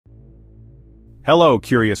Hello,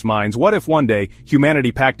 curious minds. What if one day,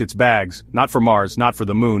 humanity packed its bags, not for Mars, not for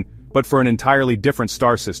the Moon, but for an entirely different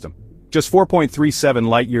star system? Just 4.37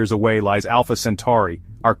 light-years away lies Alpha Centauri,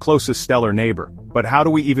 our closest stellar neighbor. But how do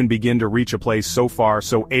we even begin to reach a place so far,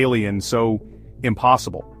 so alien, so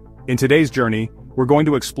impossible? In today's journey, we're going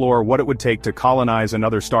to explore what it would take to colonize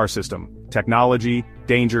another star system, technology,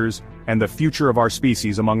 dangers, and the future of our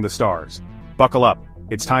species among the stars. Buckle up,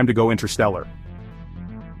 it's time to go interstellar.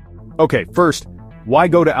 Okay, first, why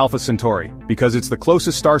go to Alpha Centauri? Because it's the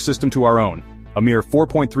closest star system to our own, a mere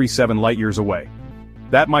 4.37 light-years away.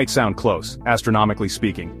 That might sound close, astronomically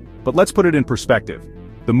speaking, but let's put it in perspective.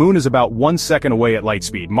 The Moon is about 1 second away at light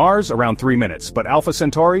speed, Mars around 3 minutes, but Alpha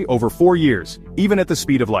Centauri over 4 years, even at the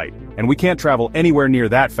speed of light, and we can't travel anywhere near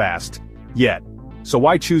that fast, yet. So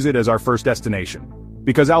why choose it as our first destination?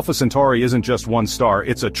 Because Alpha Centauri isn't just one star,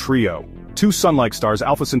 it's a trio. 2 sun-like stars,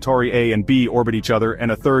 Alpha Centauri A and B, orbit each other,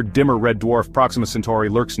 and a third, dimmer red dwarf, Proxima Centauri,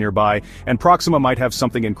 lurks nearby, and Proxima might have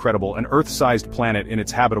something incredible, an Earth-sized planet in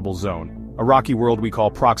its habitable zone, a rocky world we call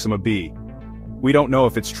Proxima B. We don't know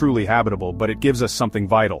if it's truly habitable, but it gives us something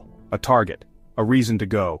vital, a target, a reason to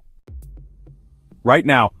go. Right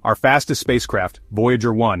now, our fastest spacecraft,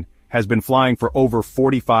 Voyager 1, has been flying for over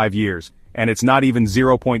 45 years, and it's not even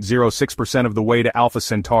 0.06% of the way to Alpha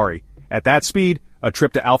Centauri. At that speed, a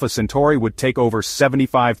trip to Alpha Centauri would take over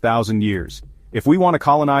 75,000 years. If we want to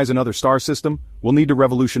colonize another star system, we'll need to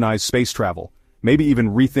revolutionize space travel, maybe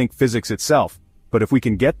even rethink physics itself. But if we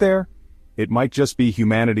can get there, it might just be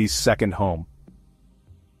humanity's second home.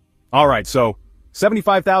 Alright, so,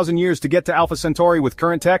 75,000 years to get to Alpha Centauri with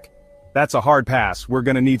current tech? That's a hard pass, we're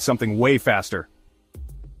gonna need something way faster.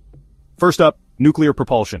 First up, nuclear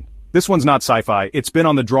propulsion. This one's not sci-fi, it's been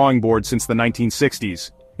on the drawing board since the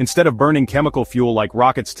 1960s. Instead of burning chemical fuel like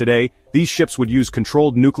rockets today, these ships would use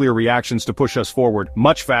controlled nuclear reactions to push us forward,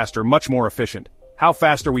 much faster, much more efficient. How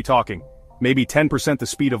fast are we talking? Maybe 10% the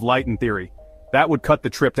speed of light in theory. That would cut the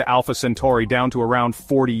trip to Alpha Centauri down to around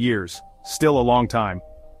 40 years. Still a long time.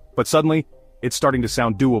 But suddenly, it's starting to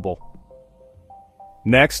sound doable.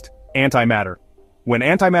 Next, antimatter. When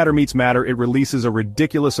antimatter meets matter, it releases a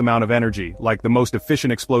ridiculous amount of energy, like the most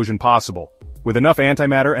efficient explosion possible. With enough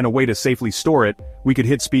antimatter and a way to safely store it, we could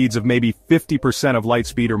hit speeds of maybe 50% of light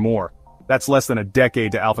speed or more. That's less than a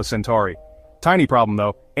decade to Alpha Centauri. Tiny problem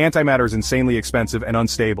though, antimatter is insanely expensive and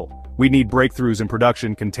unstable. We'd need breakthroughs in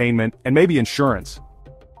production, containment, and maybe insurance.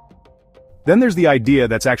 Then there's the idea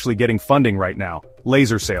that's actually getting funding right now,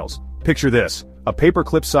 laser sails. Picture this, a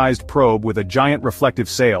paperclip-sized probe with a giant reflective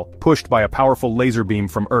sail, pushed by a powerful laser beam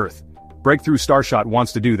from Earth. Breakthrough Starshot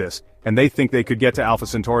wants to do this, and they think they could get to Alpha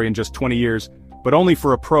Centauri in just 20 years, but only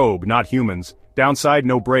for a probe, not humans. Downside,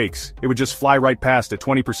 no brakes, it would just fly right past at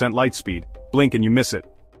 20% light speed. Blink and you miss it.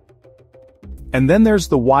 And then there's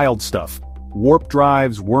the wild stuff. Warp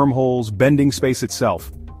drives, wormholes, bending space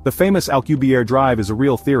itself. The famous Alcubierre drive is a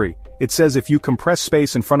real theory. It says if you compress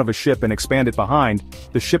space in front of a ship and expand it behind,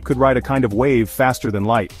 the ship could ride a kind of wave faster than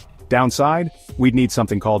light. Downside, we'd need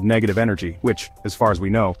something called negative energy, which, as far as we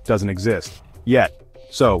know, doesn't exist. Yet.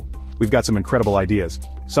 So, we've got some incredible ideas.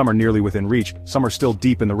 Some are nearly within reach, some are still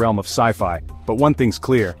deep in the realm of sci-fi. But one thing's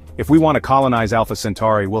clear, if we want to colonize Alpha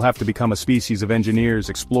Centauri, we'll have to become a species of engineers,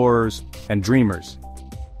 explorers, and dreamers.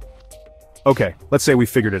 Okay, let's say we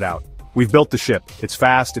figured it out. We've built the ship, it's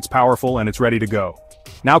fast, it's powerful, and it's ready to go.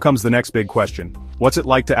 Now comes the next big question. What's it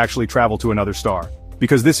like to actually travel to another star?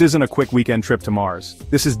 Because this isn't a quick weekend trip to Mars.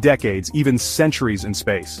 This is decades, even centuries in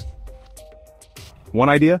space. One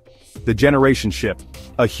idea? The generation ship.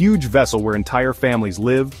 A huge vessel where entire families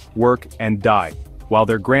live, work, and die, while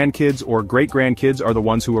their grandkids or great-grandkids are the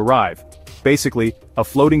ones who arrive. Basically, a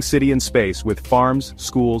floating city in space with farms,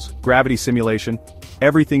 schools, gravity simulation,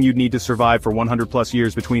 everything you'd need to survive for 100+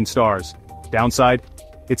 years between stars. Downside?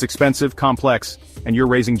 It's expensive, complex, and you're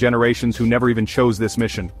raising generations who never even chose this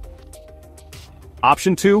mission.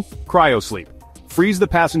 Option 2, cryosleep. Freeze the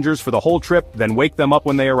passengers for the whole trip, then wake them up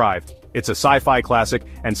when they arrive. It's a sci-fi classic,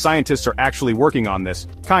 and scientists are actually working on this,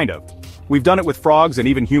 kind of. We've done it with frogs and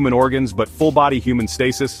even human organs, but full-body human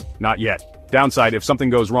stasis? Not yet. Downside, if something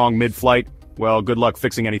goes wrong mid-flight, well, good luck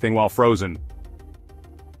fixing anything while frozen.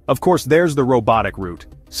 Of course, there's the robotic route.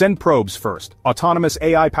 Send probes first, autonomous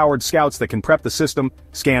AI-powered scouts that can prep the system,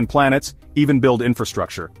 scan planets, even build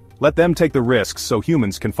infrastructure. Let them take the risks so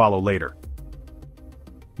humans can follow later.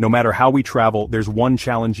 No matter how we travel, there's one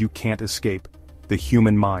challenge you can't escape: the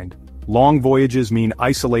human mind. Long voyages mean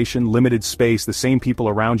isolation, limited space, the same people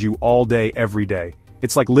around you all day, every day.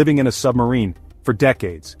 It's like living in a submarine, for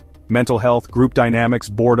decades. Mental health, group dynamics,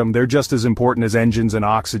 boredom, they're just as important as engines and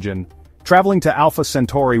oxygen. Traveling to Alpha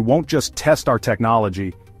Centauri won't just test our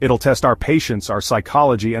technology, It'll test our patience, our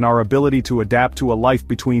psychology, and our ability to adapt to a life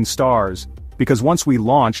between stars, because once we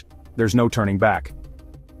launch, there's no turning back.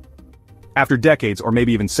 After decades, or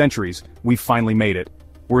maybe even centuries, we've finally made it.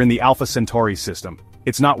 We're in the Alpha Centauri system.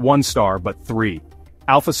 It's not one star, but three.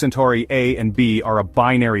 Alpha Centauri A and B are a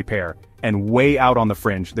binary pair, and way out on the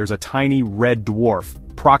fringe, there's a tiny red dwarf,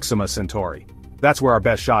 Proxima Centauri. That's where our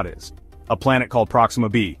best shot is. A planet called Proxima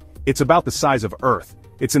B. It's about the size of Earth.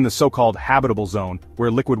 It's in the so-called habitable zone,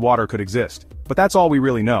 where liquid water could exist. But that's all we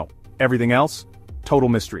really know. Everything else? Total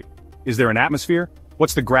mystery. Is there an atmosphere?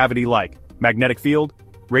 What's the gravity like? Magnetic field?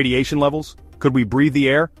 Radiation levels? Could we breathe the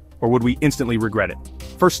air? Or would we instantly regret it?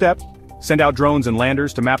 First step, send out drones and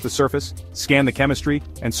landers to map the surface, scan the chemistry,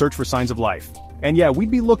 and search for signs of life. And yeah,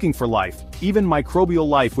 we'd be looking for life. Even microbial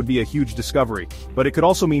life would be a huge discovery. But it could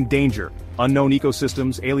also mean danger, unknown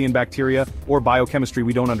ecosystems, alien bacteria, or biochemistry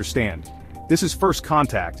we don't understand. This is first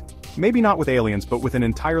contact. Maybe not with aliens, but with an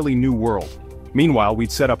entirely new world. Meanwhile,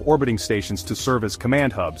 we'd set up orbiting stations to serve as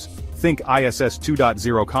command hubs. Think ISS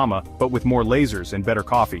 2.0, but with more lasers and better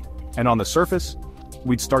coffee. And on the surface,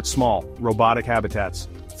 we'd start small, robotic habitats,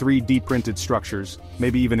 3D printed structures,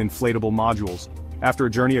 maybe even inflatable modules. After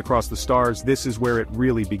a journey across the stars, this is where it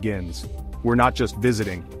really begins. We're not just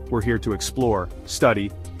visiting, we're here to explore,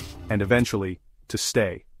 study, and eventually, to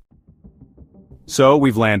stay. So,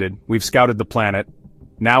 we've landed, we've scouted the planet.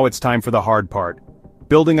 Now it's time for the hard part.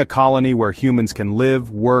 Building a colony where humans can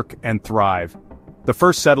live, work, and thrive. The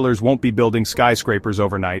first settlers won't be building skyscrapers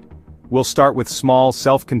overnight. We'll start with small,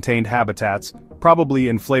 self-contained habitats, probably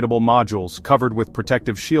inflatable modules covered with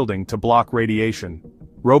protective shielding to block radiation.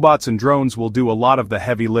 Robots and drones will do a lot of the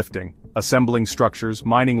heavy lifting, assembling structures,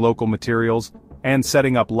 mining local materials, and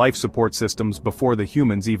setting up life support systems before the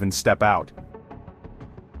humans even step out.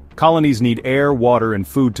 Colonies need air, water, and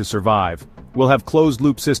food to survive. We'll have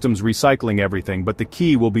closed-loop systems recycling everything, but the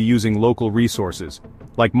key will be using local resources,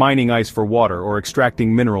 like mining ice for water or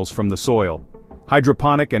extracting minerals from the soil.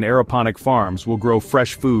 Hydroponic and aeroponic farms will grow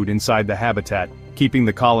fresh food inside the habitat, keeping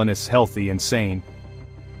the colonists healthy and sane.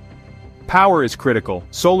 Power is critical.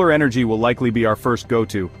 Solar energy will likely be our first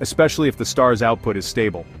go-to, especially if the star's output is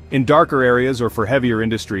stable. In darker areas or for heavier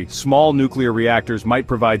industry, small nuclear reactors might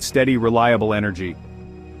provide steady, reliable energy.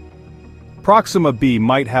 Proxima B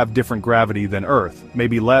might have different gravity than Earth,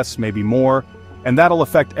 maybe less, maybe more, and that'll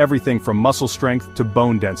affect everything from muscle strength to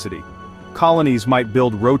bone density. Colonies might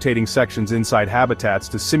build rotating sections inside habitats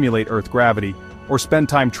to simulate Earth gravity, or spend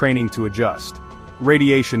time training to adjust.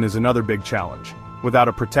 Radiation is another big challenge. Without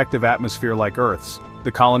a protective atmosphere like Earth's,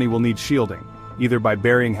 the colony will need shielding, either by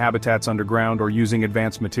burying habitats underground or using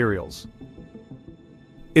advanced materials.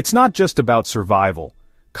 It's not just about survival.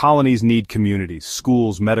 Colonies need communities,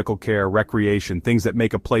 schools, medical care, recreation, things that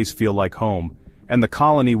make a place feel like home. And the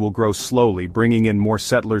colony will grow slowly, bringing in more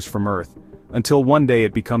settlers from Earth, until one day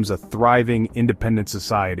it becomes a thriving, independent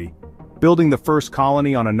society. Building the first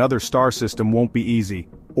colony on another star system won't be easy,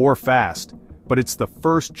 or fast, but it's the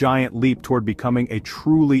first giant leap toward becoming a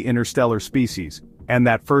truly interstellar species. And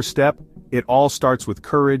that first step, it all starts with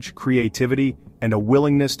courage, creativity, and a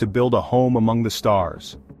willingness to build a home among the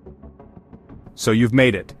stars. So you've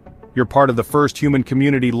made it. You're part of the first human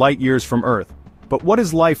community light years from Earth. But what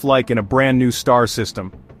is life like in a brand new star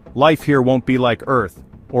system? Life here won't be like Earth,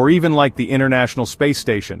 or even like the International Space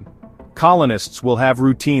Station. Colonists will have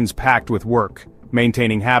routines packed with work,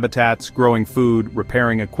 maintaining habitats, growing food,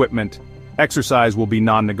 repairing equipment. Exercise will be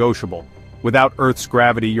non-negotiable. Without Earth's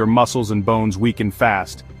gravity, your muscles and bones weaken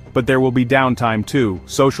fast. But there will be downtime too,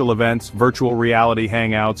 social events, virtual reality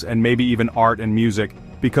hangouts, and maybe even art and music,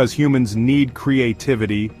 because humans need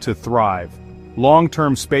creativity to thrive.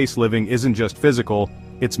 Long-term space living isn't just physical,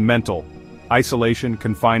 it's mental. Isolation,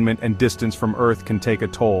 confinement, and distance from Earth can take a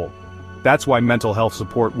toll. That's why mental health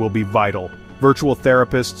support will be vital. Virtual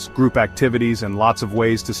therapists, group activities, and lots of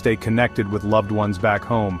ways to stay connected with loved ones back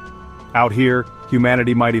home. Out here,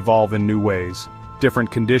 humanity might evolve in new ways.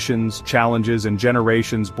 Different conditions, challenges, and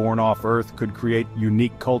generations born off Earth could create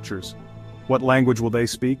unique cultures. What language will they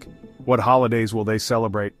speak? What holidays will they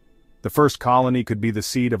celebrate? The first colony could be the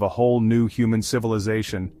seed of a whole new human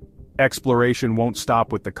civilization. Exploration won't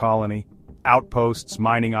stop with the colony. Outposts,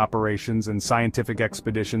 mining operations, and scientific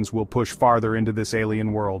expeditions will push farther into this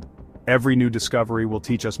alien world. Every new discovery will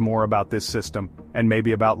teach us more about this system, and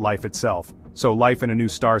maybe about life itself. So life in a new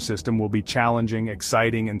star system will be challenging,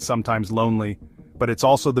 exciting, and sometimes lonely, but it's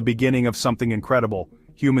also the beginning of something incredible,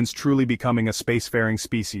 humans truly becoming a spacefaring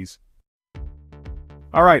species.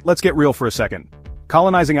 Alright, let's get real for a second.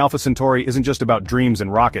 Colonizing Alpha Centauri isn't just about dreams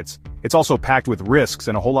and rockets, it's also packed with risks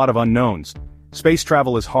and a whole lot of unknowns. Space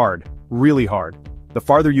travel is hard, really hard. The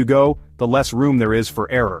farther you go, the less room there is for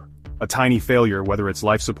error. A tiny failure, whether it's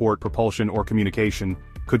life support, propulsion, or communication,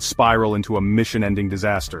 could spiral into a mission-ending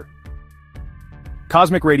disaster.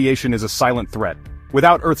 Cosmic radiation is a silent threat.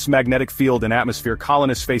 Without Earth's magnetic field and atmosphere,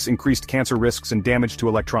 colonists face increased cancer risks and damage to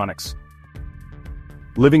electronics.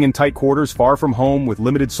 Living in tight quarters far from home with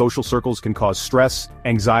limited social circles can cause stress,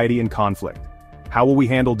 anxiety, and conflict. How will we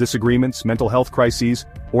handle disagreements, mental health crises,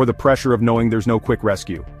 or the pressure of knowing there's no quick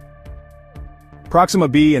rescue? Proxima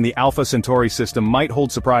b and the Alpha Centauri system might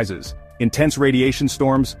hold surprises: intense radiation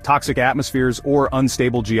storms, toxic atmospheres, or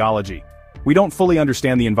unstable geology. We don't fully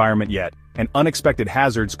understand the environment yet, and unexpected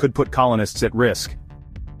hazards could put colonists at risk.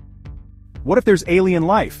 What if there's alien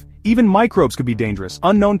life? Even microbes could be dangerous,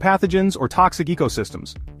 unknown pathogens or toxic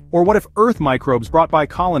ecosystems. Or what if Earth microbes brought by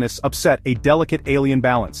colonists upset a delicate alien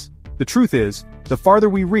balance? The truth is, the farther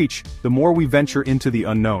we reach, the more we venture into the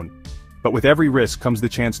unknown. But with every risk comes the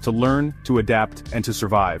chance to learn, to adapt, and to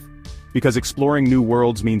survive. Because exploring new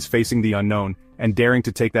worlds means facing the unknown, and daring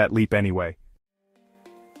to take that leap anyway.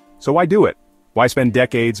 So why do it? Why spend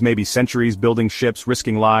decades, maybe centuries, building ships,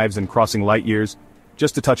 risking lives, and crossing light years,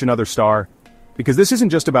 just to touch another star? Because this isn't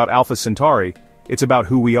just about Alpha Centauri, it's about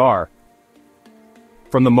who we are.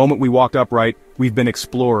 From the moment we walked upright, we've been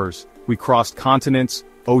explorers. We crossed continents,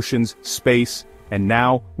 oceans, space, and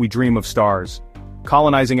now we dream of stars.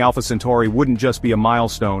 Colonizing Alpha Centauri wouldn't just be a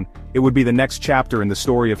milestone, it would be the next chapter in the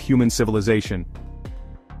story of human civilization.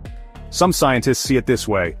 Some scientists see it this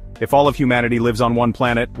way: if all of humanity lives on one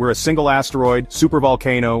planet, we're a single asteroid,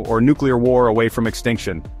 supervolcano, or nuclear war away from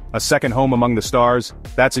extinction. A second home among the stars,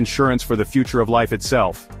 that's insurance for the future of life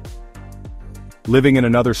itself. Living in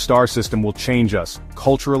another star system will change us,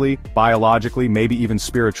 culturally, biologically, maybe even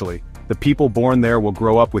spiritually. The people born there will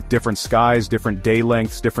grow up with different skies, different day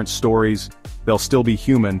lengths, different stories. They'll still be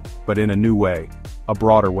human, but in a new way, a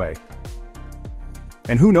broader way.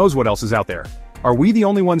 And who knows what else is out there? Are we the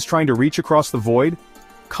only ones trying to reach across the void?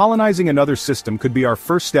 Colonizing another system could be our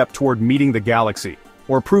first step toward meeting the galaxy,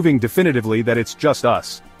 or proving definitively that it's just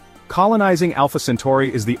us. Colonizing Alpha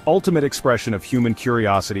Centauri is the ultimate expression of human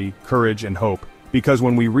curiosity, courage, and hope, because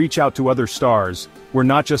when we reach out to other stars, we're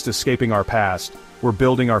not just escaping our past, we're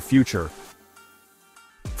building our future.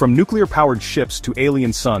 From nuclear-powered ships to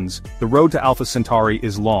alien suns, the road to Alpha Centauri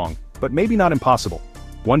is long, but maybe not impossible.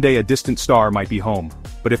 One day a distant star might be home,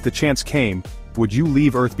 but if the chance came, would you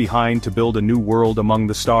leave Earth behind to build a new world among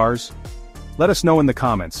the stars? Let us know in the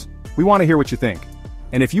comments. We want to hear what you think.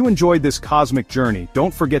 And if you enjoyed this cosmic journey,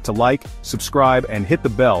 don't forget to like, subscribe, and hit the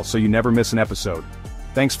bell so you never miss an episode.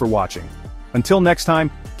 Thanks for watching. Until next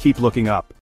time, keep looking up.